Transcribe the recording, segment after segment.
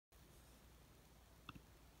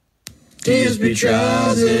DSP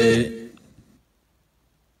tries it.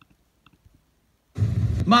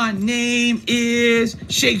 My name is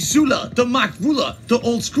Sheikh Zula, the mic ruler, the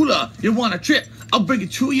old schooler. You want a trip? I'll bring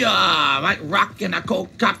it to ya. Right, rockin' a cold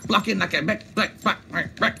cock blocking like a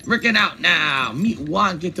wrecking out now. Meet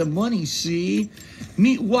one, get the money, see?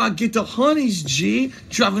 Meet one, get the honeys, G.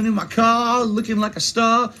 Driving in my car, looking like a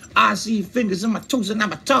star. I see fingers in my toes and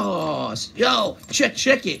I'm a toss. Yo,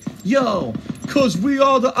 check it. Yo, cause we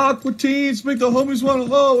are the Aqua Teens. Make the homies wanna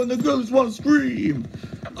ho and the girls wanna scream.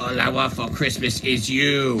 All I want for Christmas is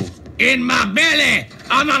you. In my belly.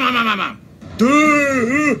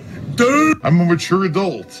 I'm a mature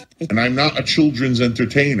adult, and I'm not a children's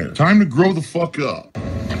entertainer. Time to grow the fuck up.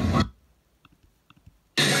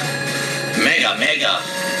 Mega.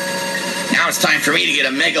 Now it's time for me to get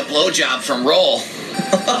a mega blowjob from Roll.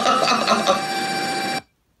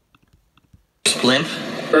 Blimp.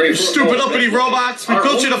 Stupid uppity robots. We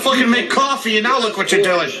built you to fucking make coffee, and now look what you're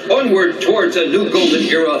doing. Onward towards a new golden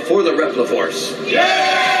era for the Repliforce.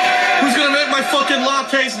 Yeah! Who's gonna make my fucking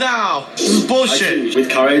lattes now? This is bullshit. With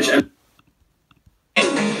courage and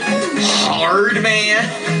Hard Man.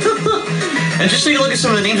 And just take a look at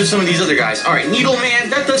some of the names of some of these other guys. All right, Needle Man,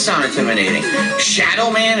 that does sound intimidating.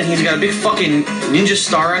 Shadow Man, and he's got a big fucking ninja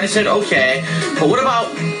star on his head. Okay, but what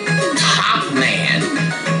about Top Man?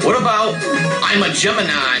 What about I'm a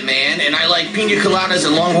Gemini Man, and I like pina coladas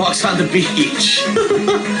and long walks on the beach?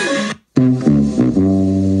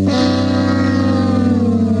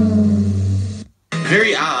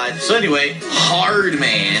 Very odd. So anyway, Hard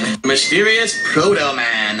Man. Mysterious Proto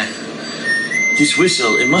Man. This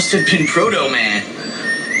whistle, it must have been Proto Man.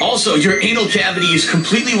 Also, your anal cavity is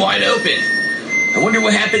completely wide open. I wonder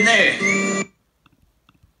what happened there.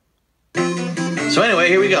 So anyway,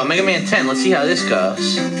 here we go. Mega Man 10. Let's see how this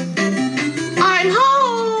goes. I'm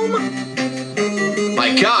home!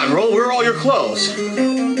 My God, Roll, where are all your clothes?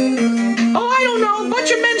 Oh, I don't know. A bunch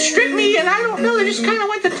of men stripped me, and I don't know. They just kind of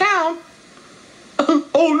went to town.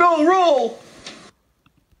 Oh no, Roll!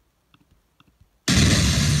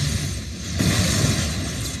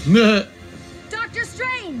 Dr.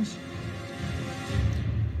 Strange!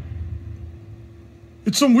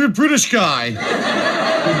 It's some weird British guy.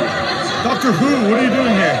 Doctor Who, what are you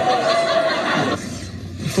doing here?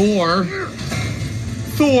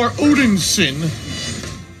 Thor Odinson.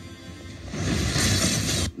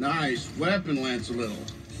 Nice weapon, Lance a Little.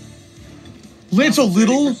 Lance a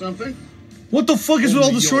Little? Something? What the fuck is with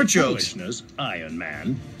all the short jokes? Iron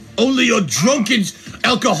Man. Only your drunken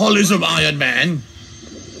alcoholism, Iron Man.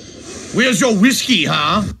 Where's your whiskey,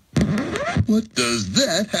 huh? What does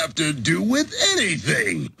that have to do with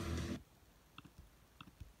anything?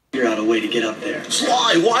 figure out a way to get up there.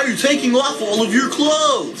 Sly, why are you taking off all of your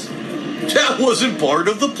clothes? That wasn't part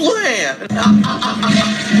of the plan.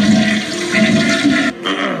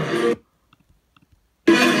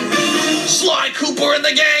 Sly Cooper and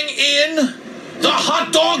the gang in the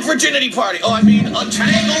hot dog virginity party. Oh, I mean, a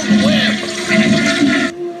tangled web.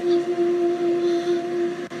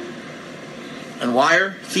 And why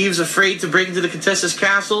are thieves afraid to break into the Contessa's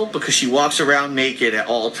castle? Because she walks around naked at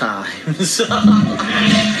all times. Okay.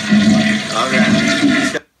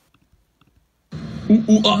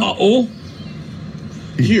 Oh.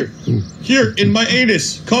 Here, in my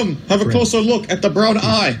anus. Come, have a closer look at the brown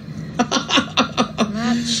eye.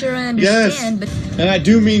 Not sure I understand, but... And I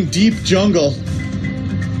do mean deep jungle.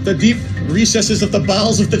 The deep recesses of the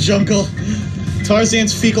bowels of the jungle.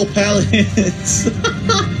 Tarzan's fecal palace.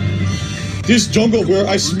 This jungle where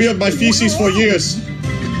I smeared my feces for years.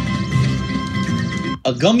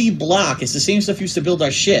 A gummy block. It's the same stuff used to build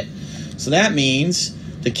our shit. So that means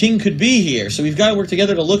the king could be here. So we've got to work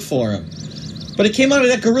together to look for him. But it came out of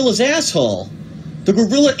that gorilla's asshole. The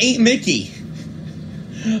gorilla ain't Mickey.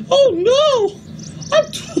 Oh no!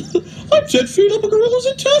 I'm 10 feet up a gorilla's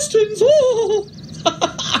intestines. Oh.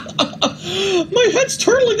 My head's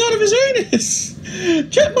turtling out of his anus.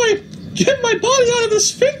 Get my body out of the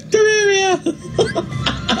sphincter area.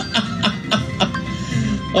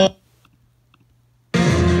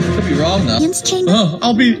 Could be wrong now. Oh,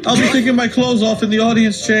 I'll be taking my clothes off in the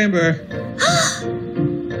audience chamber.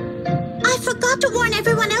 I forgot to warn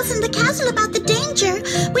everyone else in the castle about the danger.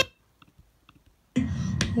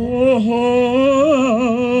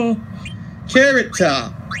 Carrot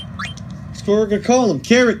Top. That's what we're gonna call him,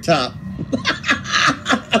 Carrot Top.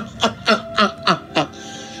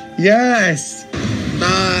 Yes.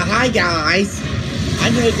 Hi guys.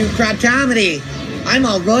 I'm gonna do crowd comedy. I'm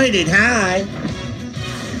all roided. Hi.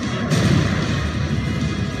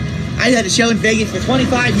 I had a show in Vegas for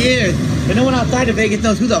 25 years, but no one outside of Vegas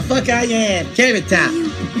knows who the fuck I am. Carrot Top. Can you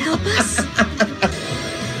help us?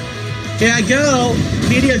 Here I go.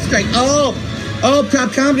 Meteor strike. Oh,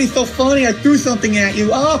 Top Comedy's so funny. I threw something at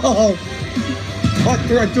you. Oh, I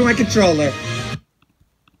threw my controller.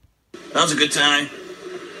 That was a good time.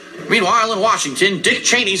 Meanwhile, in Washington, Dick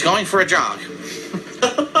Cheney's going for a jog.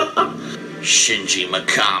 Shinji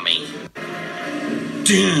Mikami.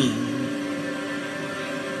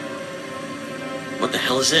 What the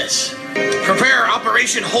hell is this? Prepare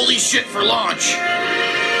Operation Holy Shit for launch.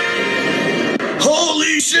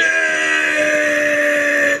 Holy shit!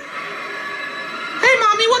 Hey,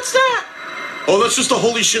 Mommy, what's that? Oh, that's just a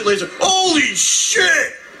holy shit laser. Holy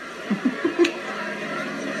shit!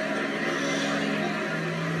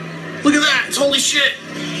 Look at that, it's holy shit.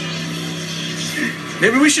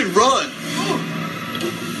 Maybe we should run.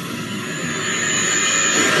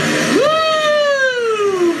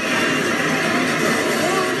 Woo!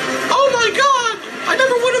 Oh my god! I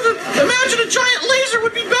never would have imagined a giant laser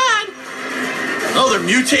would be bad. Oh, they're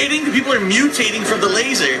mutating? The people are mutating from the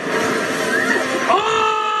laser.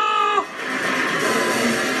 Oh!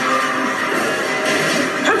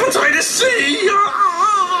 Hepatitis C!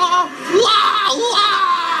 Ah! La,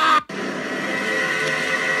 la!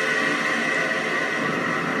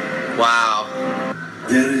 Wow.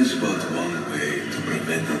 There is but one way to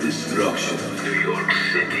prevent the destruction of New York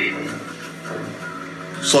City.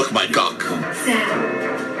 Suck my cock.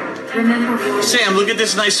 Sam, remember Sam, look at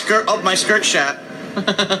this nice skirt up my skirt shot.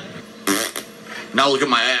 Now look at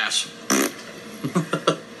my ass.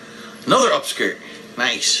 Another upskirt.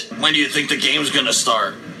 Nice. When do you think the game's gonna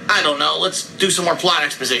start? I don't know. Let's do some more plot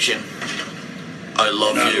exposition. I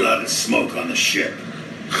love Not you. a lot of smoke on the ship.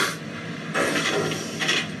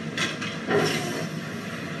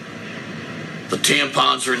 The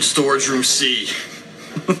tampons are in storage room C.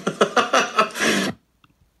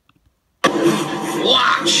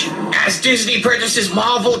 Watch as Disney purchases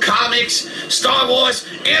Marvel Comics, Star Wars,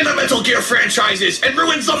 and the Metal Gear franchises and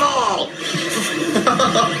ruins them all.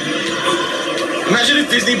 Imagine if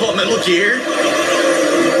Disney bought Metal Gear.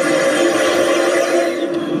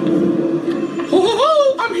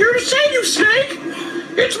 Oh, I'm here to save you, Snake.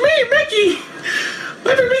 It's me, Mickey.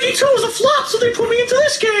 Maybe Mickey 2 was a flop, so they put me into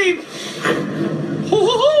this game.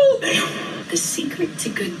 the secret to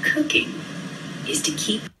good cooking is to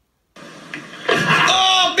keep.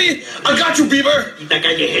 Oh, me! I got you, Bieber!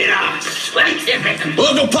 We'll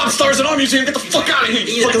have no pop stars in our museum. Get the fuck out of here,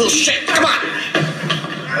 you fucking little shit! Come on!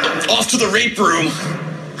 Off to the rape room.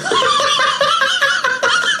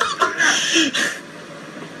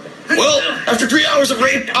 Well, after 3 hours of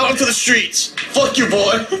rape, out onto the streets. Fuck you,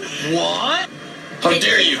 boy. What? How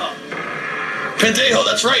dare you? Pendejo,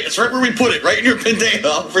 that's right. That's right where we put it. Right in your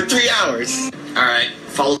pendejo for 3 hours. Alright,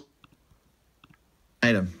 follow.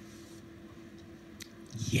 Item.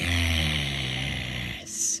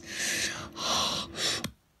 Yes.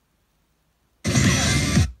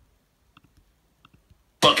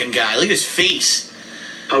 Fucking guy. Look at his face.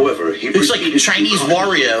 However, he looks like a Chinese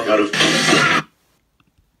Wario. Out of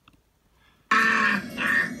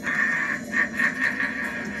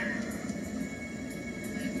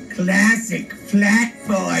classic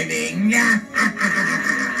platforming.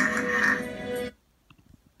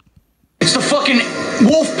 It's the fucking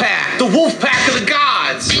wolf pack. The wolf pack of the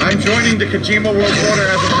gods. I'm joining the Kojima World Order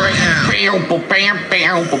as of right now.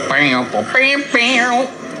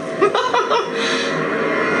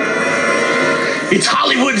 It's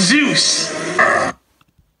Hollywood Zeus.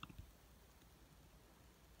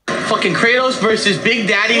 Fucking Kratos versus Big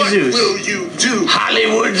Daddy Zeus. What will you do?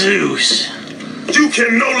 Hollywood Zeus. You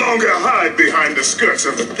can no longer hide behind the skirts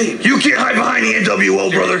of the thing. You can't hide behind the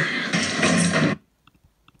NWO, brother.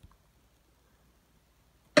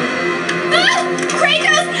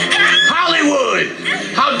 Kratos! Hollywood!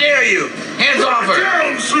 How dare you? Hands off her.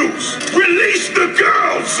 Down, Zeus! Release the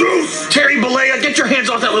girl, Zeus! Terry Bollea, get your hands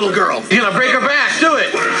off that little girl. You're gonna break her back. Do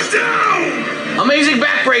it. Put her down! Amazing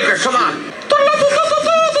backbreaker. Come on.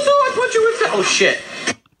 I put you in there. Oh, shit.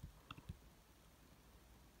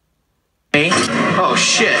 Oh,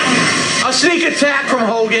 shit. A sneak attack from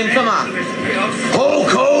Hogan. Come on. Hulk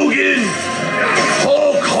Hogan.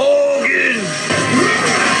 Hulk Hogan.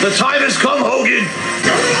 The time has come, Hogan.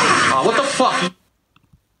 Oh, what the fuck?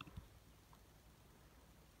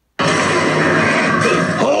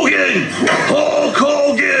 Hogan. Hulk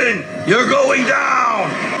Hogan. You're going down.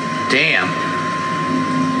 Damn.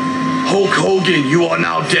 Hulk Hogan, you are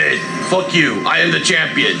now dead. Fuck you. I am the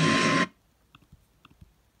champion.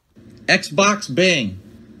 Xbox Bang.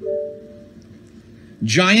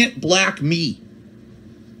 Giant black me.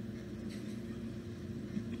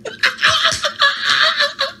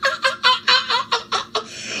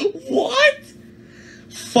 What?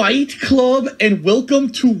 Fight Club and welcome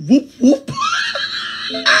to Whoop Whoop.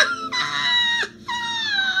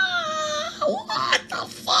 What the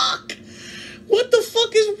fuck? What the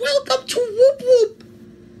fuck is welcome to Whoop Whoop?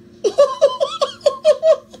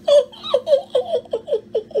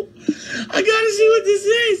 I gotta see what this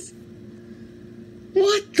is.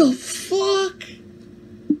 What the fuck?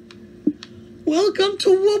 Welcome to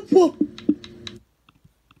Whoop Whoop.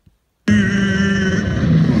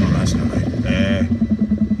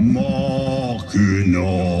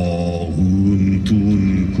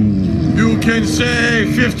 You can save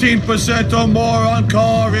 15% or more on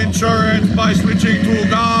car insurance by switching to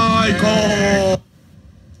Geico.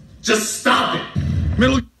 Just stop it!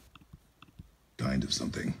 Middle. Kind of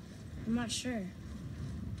something. I'm not sure.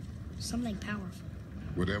 Something powerful.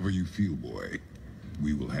 Whatever you feel, boy,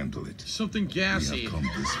 we will handle it. Something We gassy. have come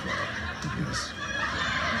this far. Yes.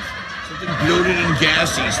 Something bloated and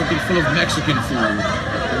gassy. Something full of Mexican food.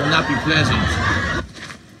 It will not be pleasant.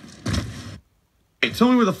 Hey, tell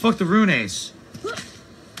me where the fuck the rune is.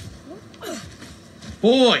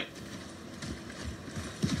 Boy!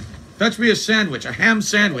 Fetch me a sandwich. A ham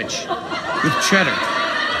sandwich. With cheddar.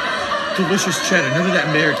 Delicious cheddar. None of that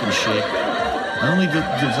American shit. I only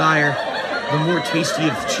desire the more tasty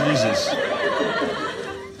of cheeses.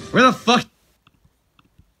 Where the fuck?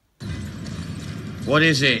 What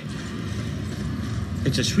is it?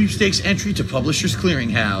 It's a sweepstakes entry to Publishers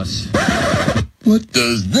Clearinghouse. What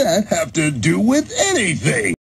does that have to do with anything?